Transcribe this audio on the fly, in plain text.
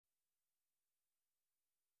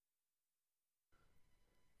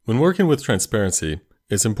When working with transparency,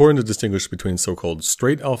 it's important to distinguish between so-called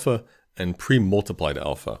straight alpha and pre-multiplied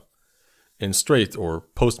alpha. In straight or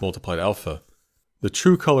post-multiplied alpha, the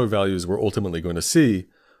true color values we're ultimately going to see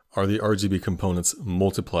are the RGB components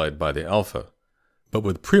multiplied by the alpha. But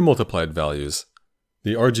with pre-multiplied values,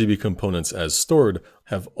 the RGB components as stored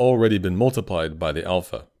have already been multiplied by the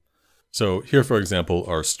alpha. So here, for example,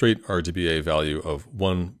 our straight RGBA value of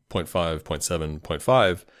 1, 0.5, 0.7,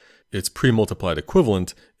 0.5, its pre-multiplied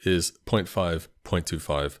equivalent is 0.5,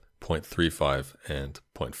 0.25, 0.35, and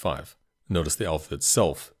 0.5. Notice the alpha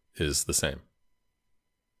itself is the same.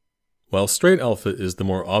 While straight alpha is the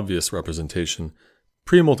more obvious representation,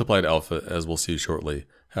 pre-multiplied alpha, as we'll see shortly,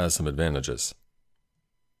 has some advantages.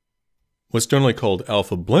 What's generally called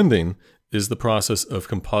alpha blending is the process of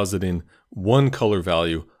compositing one color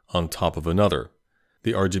value on top of another.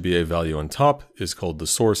 The RGBA value on top is called the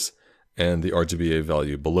source, and the RGBA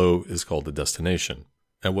value below is called the destination.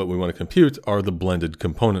 And what we want to compute are the blended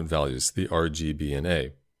component values, the RG, B, and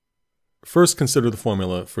A. First, consider the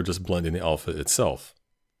formula for just blending the alpha itself.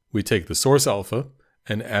 We take the source alpha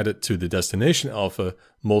and add it to the destination alpha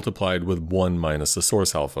multiplied with 1 minus the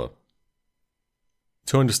source alpha.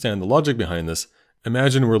 To understand the logic behind this,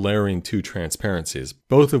 imagine we're layering two transparencies,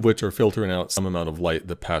 both of which are filtering out some amount of light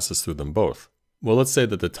that passes through them both. Well, let's say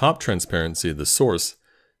that the top transparency, the source,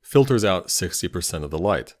 filters out 60% of the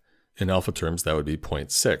light. In alpha terms, that would be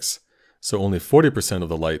 0.6. So only 40% of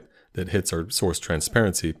the light that hits our source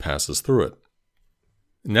transparency passes through it.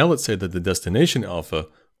 Now let's say that the destination alpha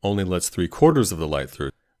only lets 3/4 of the light through,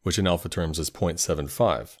 which in alpha terms is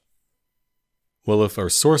 0.75. Well, if our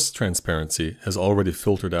source transparency has already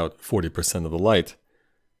filtered out 40% of the light,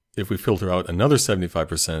 if we filter out another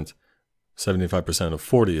 75%, 75% of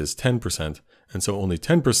 40 is 10%, and so only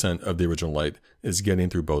 10% of the original light is getting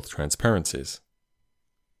through both transparencies.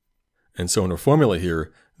 And so in our formula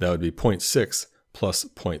here, that would be 0.6 plus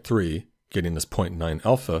 0.3, getting us 0.9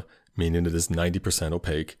 alpha, meaning it is 90%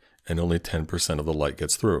 opaque, and only 10% of the light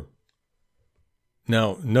gets through.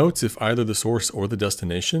 Now, note if either the source or the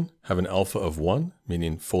destination have an alpha of 1,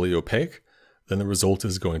 meaning fully opaque, then the result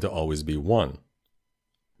is going to always be 1.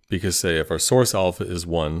 Because say if our source alpha is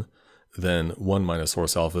 1, then 1 minus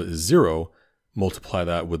source alpha is 0, multiply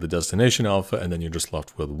that with the destination alpha, and then you're just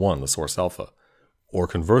left with 1, the source alpha. Or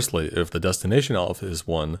conversely, if the destination alpha is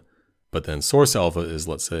 1, but then source alpha is,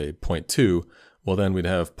 let's say, 0.2, well then we'd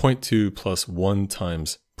have 0.2 plus 1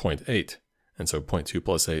 times 0.8. And so 0.2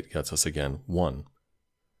 plus 8 gets us again 1.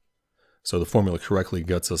 So the formula correctly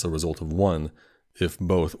gets us a result of 1 if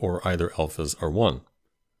both or either alphas are 1.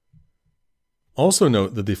 Also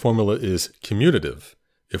note that the formula is commutative.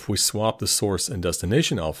 If we swap the source and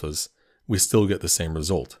destination alphas, we still get the same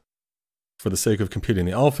result. For the sake of computing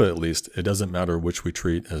the alpha at least, it doesn't matter which we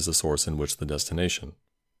treat as the source and which the destination.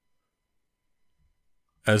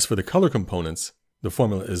 As for the color components, the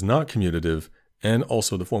formula is not commutative, and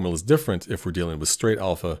also the formula is different if we're dealing with straight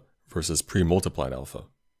alpha versus pre-multiplied alpha.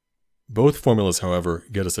 Both formulas, however,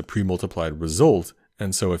 get us a pre-multiplied result,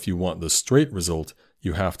 and so if you want the straight result,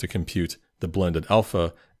 you have to compute the blended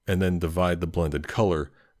alpha and then divide the blended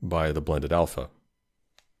color by the blended alpha.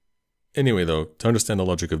 Anyway though, to understand the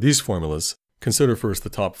logic of these formulas, consider first the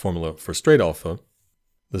top formula for straight alpha.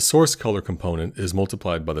 The source color component is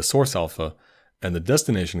multiplied by the source alpha, and the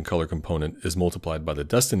destination color component is multiplied by the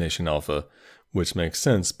destination alpha, which makes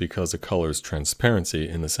sense because a color's transparency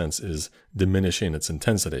in the sense is diminishing its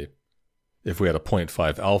intensity. If we had a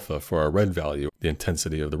 0.5 alpha for our red value, the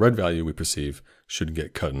intensity of the red value we perceive should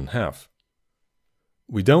get cut in half.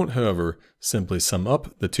 We don't, however, simply sum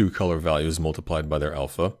up the two color values multiplied by their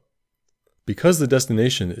alpha. Because the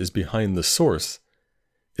destination is behind the source,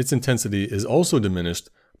 its intensity is also diminished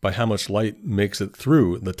by how much light makes it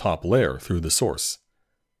through the top layer, through the source.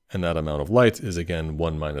 And that amount of light is again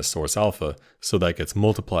 1 minus source alpha, so that gets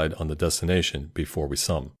multiplied on the destination before we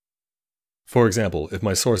sum. For example, if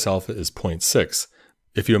my source alpha is 0.6,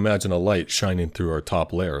 if you imagine a light shining through our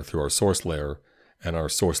top layer, through our source layer, and our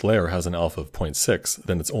source layer has an alpha of 0.6,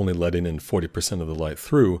 then it's only letting in 40% of the light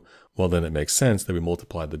through, well then it makes sense that we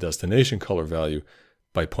multiply the destination color value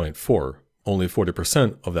by 0.4. Only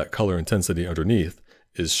 40% of that color intensity underneath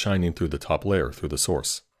is shining through the top layer, through the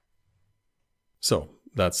source. So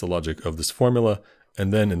that's the logic of this formula,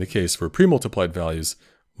 and then in the case for pre-multiplied values,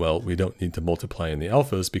 well, we don't need to multiply in the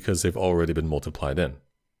alphas because they've already been multiplied in.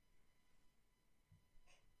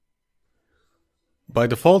 By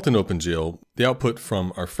default in OpenGL, the output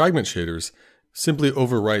from our fragment shaders simply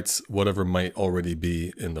overwrites whatever might already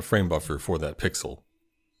be in the frame buffer for that pixel.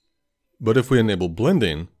 But if we enable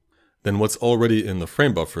blending, then what's already in the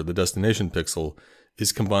frame buffer, the destination pixel,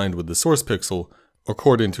 is combined with the source pixel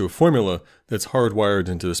according to a formula that's hardwired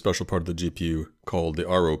into a special part of the GPU called the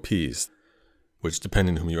ROPs, which,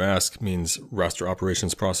 depending on whom you ask, means raster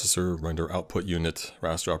operations processor, render output unit,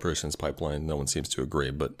 raster operations pipeline. No one seems to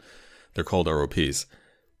agree, but they're called ROPs.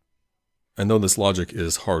 And though this logic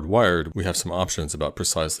is hardwired, we have some options about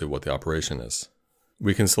precisely what the operation is.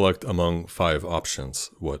 We can select among 5 options,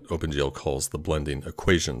 what OpenGL calls the blending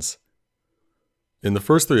equations. In the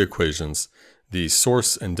first 3 equations, the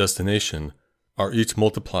source and destination are each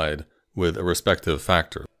multiplied with a respective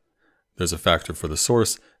factor. There's a factor for the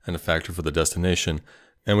source and a factor for the destination,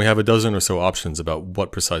 and we have a dozen or so options about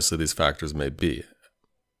what precisely these factors may be.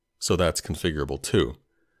 So that's configurable too.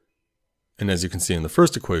 And as you can see in the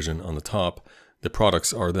first equation on the top, the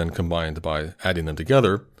products are then combined by adding them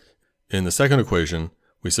together. In the second equation,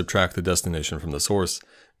 we subtract the destination from the source,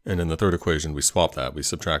 and in the third equation, we swap that. We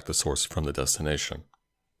subtract the source from the destination.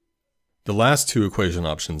 The last 2 equation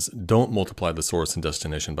options don't multiply the source and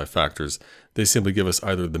destination by factors. They simply give us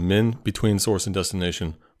either the min between source and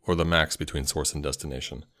destination or the max between source and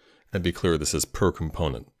destination. And be clear, this is per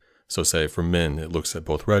component. So say for min, it looks at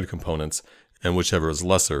both red components, and whichever is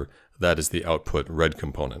lesser, that is the output red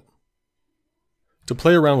component. To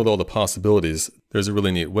play around with all the possibilities, there's a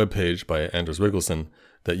really neat webpage by Anders Wiggelson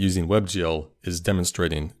that, using WebGL, is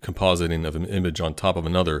demonstrating compositing of an image on top of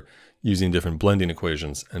another using different blending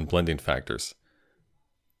equations and blending factors.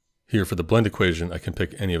 Here for the blend equation, I can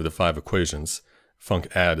pick any of the 5 equations.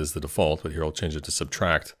 Func add is the default, but here I'll change it to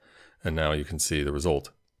subtract, and now you can see the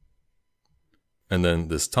result. And then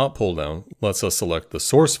this top pull down lets us select the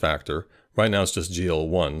source factor. Right now it's just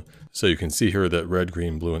GL1, so you can see here that red,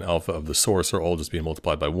 green, blue, and alpha of the source are all just being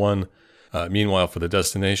multiplied by 1. Meanwhile, for the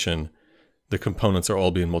destination, the components are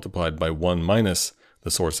all being multiplied by 1 minus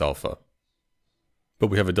the source alpha. But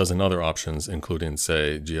we have a dozen other options, including,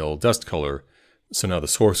 say, GL dest color, so now the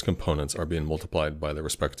source components are being multiplied by their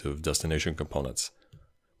respective destination components,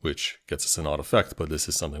 which gets us an odd effect, but this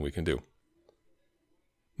is something we can do.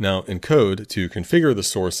 Now, in code, to configure the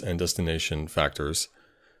source and destination factors,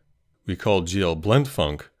 we call GL blend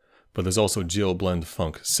func, but there's also GL blend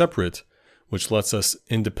func separate, which lets us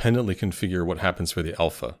independently configure what happens for the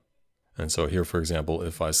alpha. And so here, for example,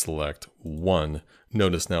 if I select 1,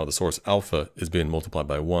 notice now the source alpha is being multiplied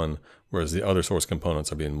by 1, whereas the other source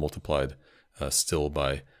components are being multiplied still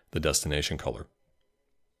by the destination color.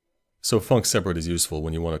 So func separate is useful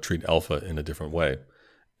when you want to treat alpha in a different way.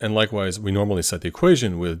 And likewise, we normally set the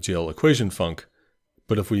equation with GL equation func,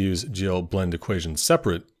 but if we use GL blend equation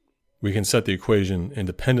separate, we can set the equation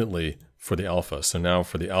independently for the alpha. So now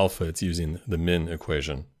for the alpha, it's using the min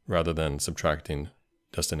equation rather than subtracting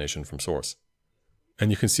destination from source.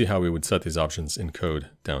 And you can see how we would set these options in code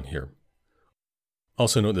down here.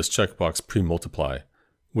 Also note this checkbox pre-multiply.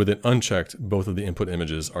 With it unchecked, both of the input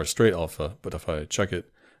images are straight alpha, but if I check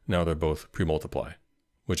it, now they're both pre-multiply,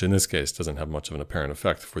 which in this case doesn't have much of an apparent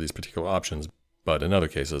effect for these particular options, but in other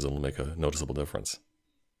cases it'll make a noticeable difference.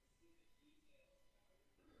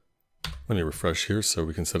 Let me refresh here so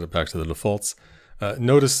we can set it back to the defaults.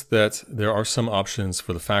 Notice that there are some options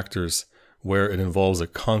for the factors where it involves a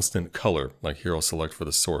constant color, like here I'll select for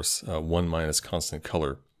the source, 1 minus constant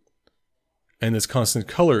color. And this constant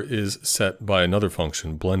color is set by another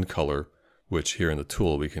function, blend color, which here in the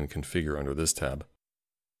tool we can configure under this tab.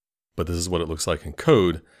 But this is what it looks like in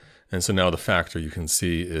code, and so now the factor you can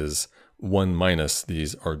see is 1 minus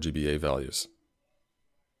these RGBA values.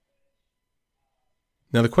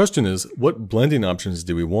 Now the question is, what blending options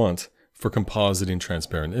do we want for compositing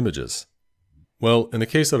transparent images? Well, in the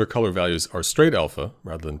case that our color values are straight alpha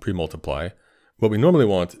rather than pre-multiply, what we normally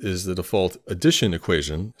want is the default addition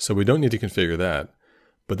equation, so we don't need to configure that.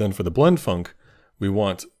 But then for the blend func, we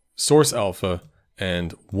want source alpha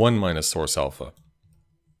and 1 minus source alpha.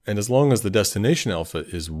 And as long as the destination alpha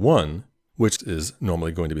is 1, which is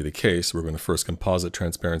normally going to be the case, we're going to first composite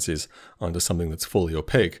transparencies onto something that's fully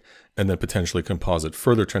opaque, and then potentially composite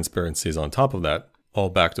further transparencies on top of that, all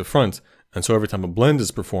back to front. And so every time a blend is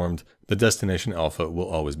performed, the destination alpha will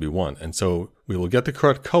always be 1. And so we will get the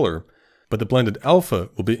correct color, but the blended alpha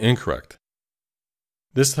will be incorrect.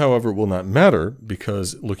 This, however, will not matter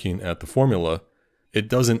because looking at the formula, it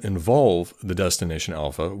doesn't involve the destination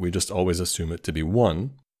alpha. We just always assume it to be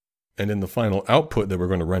 1. And in the final output that we're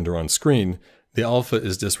going to render on screen, the alpha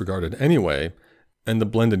is disregarded anyway, and the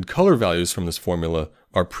blended color values from this formula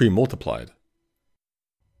are pre-multiplied.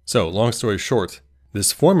 So, long story short,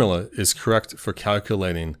 this formula is correct for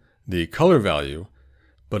calculating the color value,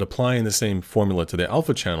 but applying the same formula to the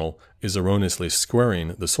alpha channel is erroneously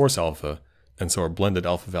squaring the source alpha, and so our blended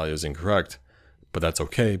alpha value is incorrect, but that's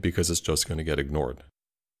okay because it's just going to get ignored.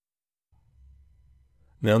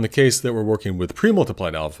 Now in the case that we're working with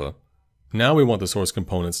pre-multiplied alpha, now we want the source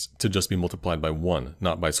components to just be multiplied by 1,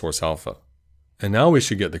 not by source alpha. And now we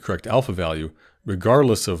should get the correct alpha value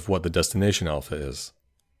regardless of what the destination alpha is.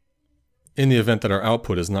 In the event that our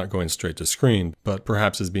output is not going straight to screen, but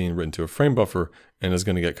perhaps is being written to a frame buffer and is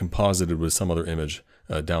going to get composited with some other image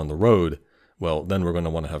down the road, well, then we're going to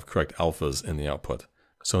want to have correct alphas in the output.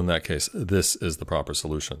 So in that case, this is the proper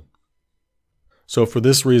solution. So for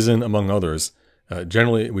this reason, among others,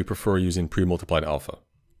 generally we prefer using pre-multiplied alpha.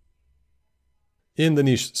 In the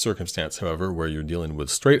niche circumstance, however, where you're dealing with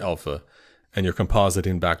straight alpha and you're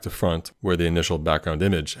compositing back to front where the initial background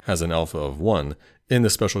image has an alpha of 1, in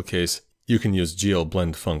this special case, you can use GL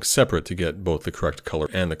blend func separate to get both the correct color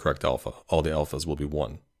and the correct alpha. All the alphas will be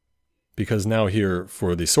 1. Because now here,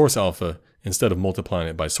 for the source alpha, instead of multiplying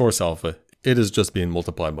it by source alpha, it is just being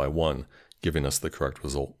multiplied by 1, giving us the correct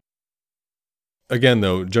result. Again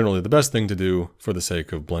though, generally the best thing to do, for the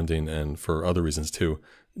sake of blending and for other reasons too,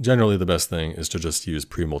 generally the best thing is to just use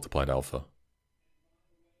pre-multiplied alpha.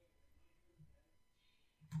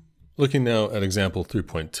 Looking now at example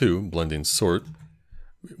 3.2, blending sort,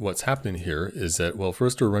 what's happening here is that, well,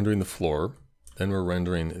 first we're rendering the floor, then we're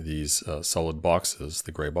rendering these solid boxes,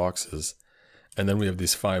 the gray boxes, and then we have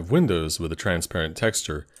these 5 windows with a transparent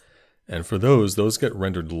texture, and for those get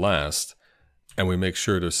rendered last, and we make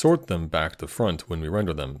sure to sort them back to front when we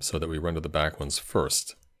render them, so that we render the back ones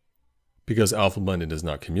first. Because alpha blending is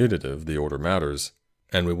not commutative, the order matters,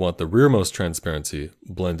 and we want the rearmost transparency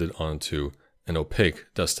blended onto an opaque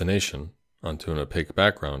destination, onto an opaque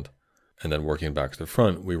background, and then working back to the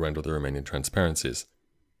front, we render the remaining transparencies.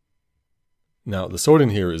 Now, the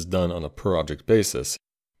sorting here is done on a per object basis.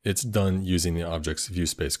 It's done using the object's view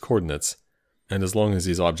space coordinates, and as long as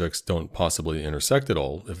these objects don't possibly intersect at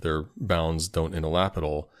all, if their bounds don't interlap at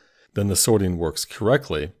all, then the sorting works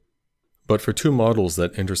correctly. But for two models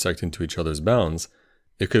that intersect into each other's bounds,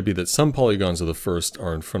 it could be that some polygons of the first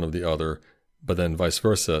are in front of the other, but then vice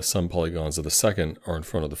versa, some polygons of the second are in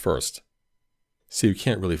front of the first. So you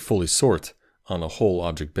can't really fully sort on a whole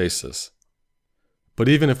object basis. But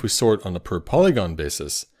even if we sort on a per polygon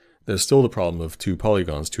basis, there's still the problem of two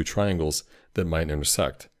polygons, two triangles, that might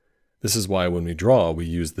intersect. This is why when we draw, we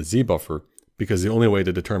use the z-buffer, because the only way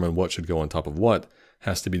to determine what should go on top of what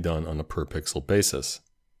has to be done on a per pixel basis.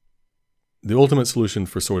 The ultimate solution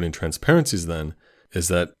for sorting transparencies then is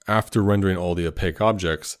that after rendering all the opaque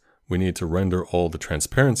objects, we need to render all the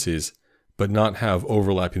transparencies, but not have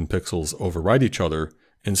overlapping pixels overwrite each other.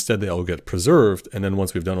 Instead, they all get preserved, and then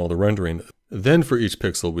once we've done all the rendering, then for each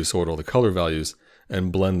pixel we sort all the color values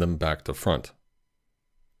and blend them back to front.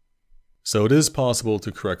 So it is possible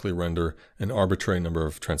to correctly render an arbitrary number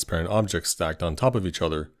of transparent objects stacked on top of each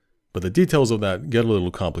other, but the details of that get a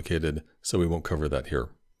little complicated, so we won't cover that here.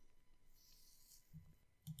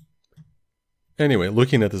 Anyway,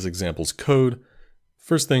 looking at this example's code,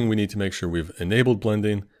 first thing we need to make sure we've enabled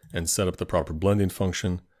blending and set up the proper blending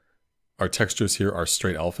function. Our textures here are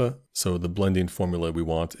straight alpha, so the blending formula we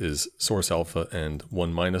want is source alpha and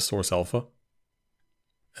 1 minus source alpha.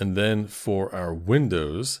 And then for our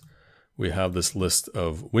windows, we have this list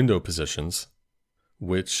of window positions,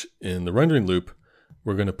 which in the rendering loop,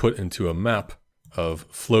 we're going to put into a map of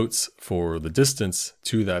floats for the distance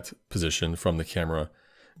to that position from the camera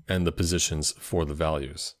and the positions for the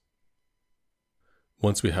values.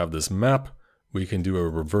 Once we have this map, we can do a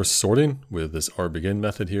reverse sorting with this rbegin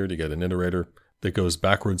method here to get an iterator that goes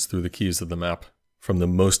backwards through the keys of the map from the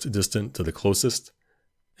most distant to the closest,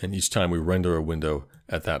 and each time we render a window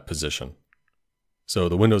at that position. So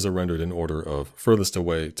the windows are rendered in order of furthest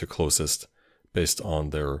away to closest based on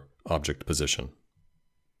their object position.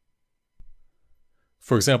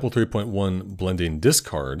 For example 3.1 blending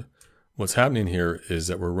discard, what's happening here is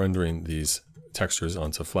that we're rendering these textures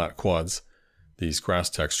onto flat quads, these grass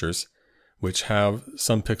textures, which have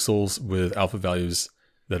some pixels with alpha values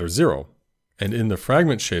that are 0. And in the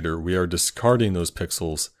fragment shader, we are discarding those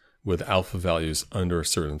pixels with alpha values under a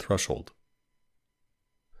certain threshold.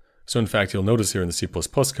 So in fact, you'll notice here in the C++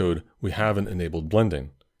 code, we haven't enabled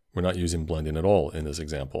blending. We're not using blending at all in this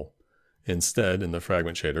example. Instead, in the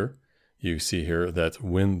fragment shader, you see here that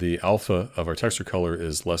when the alpha of our texture color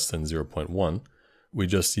is less than 0.1, we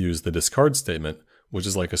just use the discard statement, which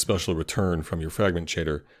is like a special return from your fragment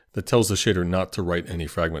shader that tells the shader not to write any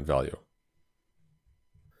fragment value.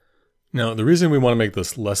 Now, the reason we want to make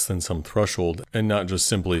this less than some threshold and not just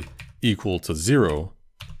simply equal to 0,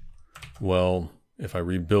 well, if I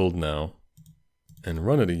rebuild now and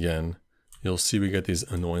run it again, you'll see we get these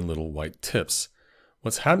annoying little white tips.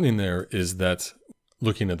 What's happening there is that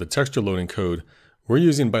looking at the texture loading code, we're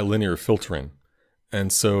using bilinear filtering.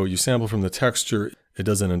 And so you sample from the texture, it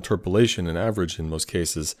does an interpolation, an average in most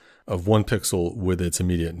cases, of one pixel with its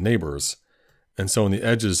immediate neighbors. And so in the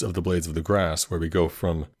edges of the blades of the grass, where we go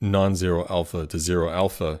from non-zero alpha to zero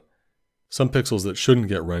alpha, some pixels that shouldn't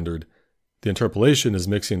get rendered, the interpolation is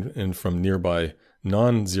mixing in from nearby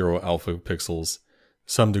non-zero alpha pixels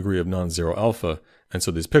some degree of non-zero alpha, and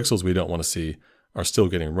so these pixels we don't want to see are still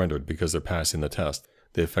getting rendered because they're passing the test.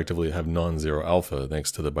 They effectively have non-zero alpha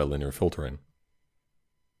thanks to the bilinear filtering.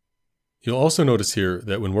 You'll also notice here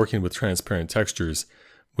that when working with transparent textures,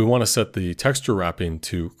 we want to set the texture wrapping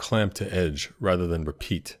to clamp to edge rather than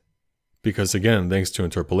repeat. Because again, thanks to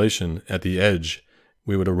interpolation, at the edge,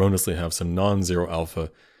 we would erroneously have some non-zero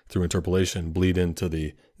alpha through interpolation bleed into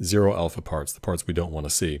the zero alpha parts, the parts we don't want to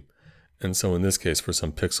see. And so in this case, for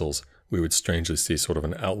some pixels, we would strangely see sort of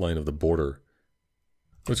an outline of the border,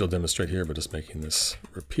 which I'll demonstrate here by just making this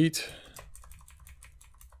repeat.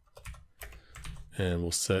 And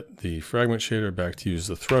we'll set the fragment shader back to use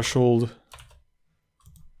the threshold.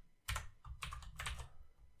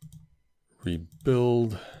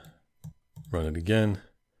 Rebuild, run it again.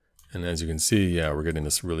 And as you can see, yeah, we're getting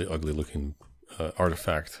this really ugly looking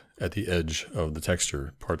artifact at the edge of the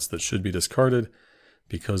texture. Parts that should be discarded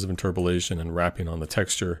because of interpolation and wrapping on the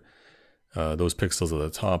texture. Those pixels at the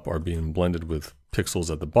top are being blended with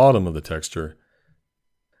pixels at the bottom of the texture.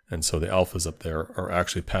 And so the alphas up there are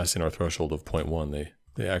actually passing our threshold of 0.1.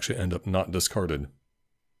 They actually end up not discarded.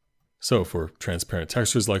 So for transparent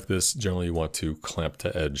textures like this, generally you want to clamp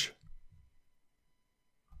to edge.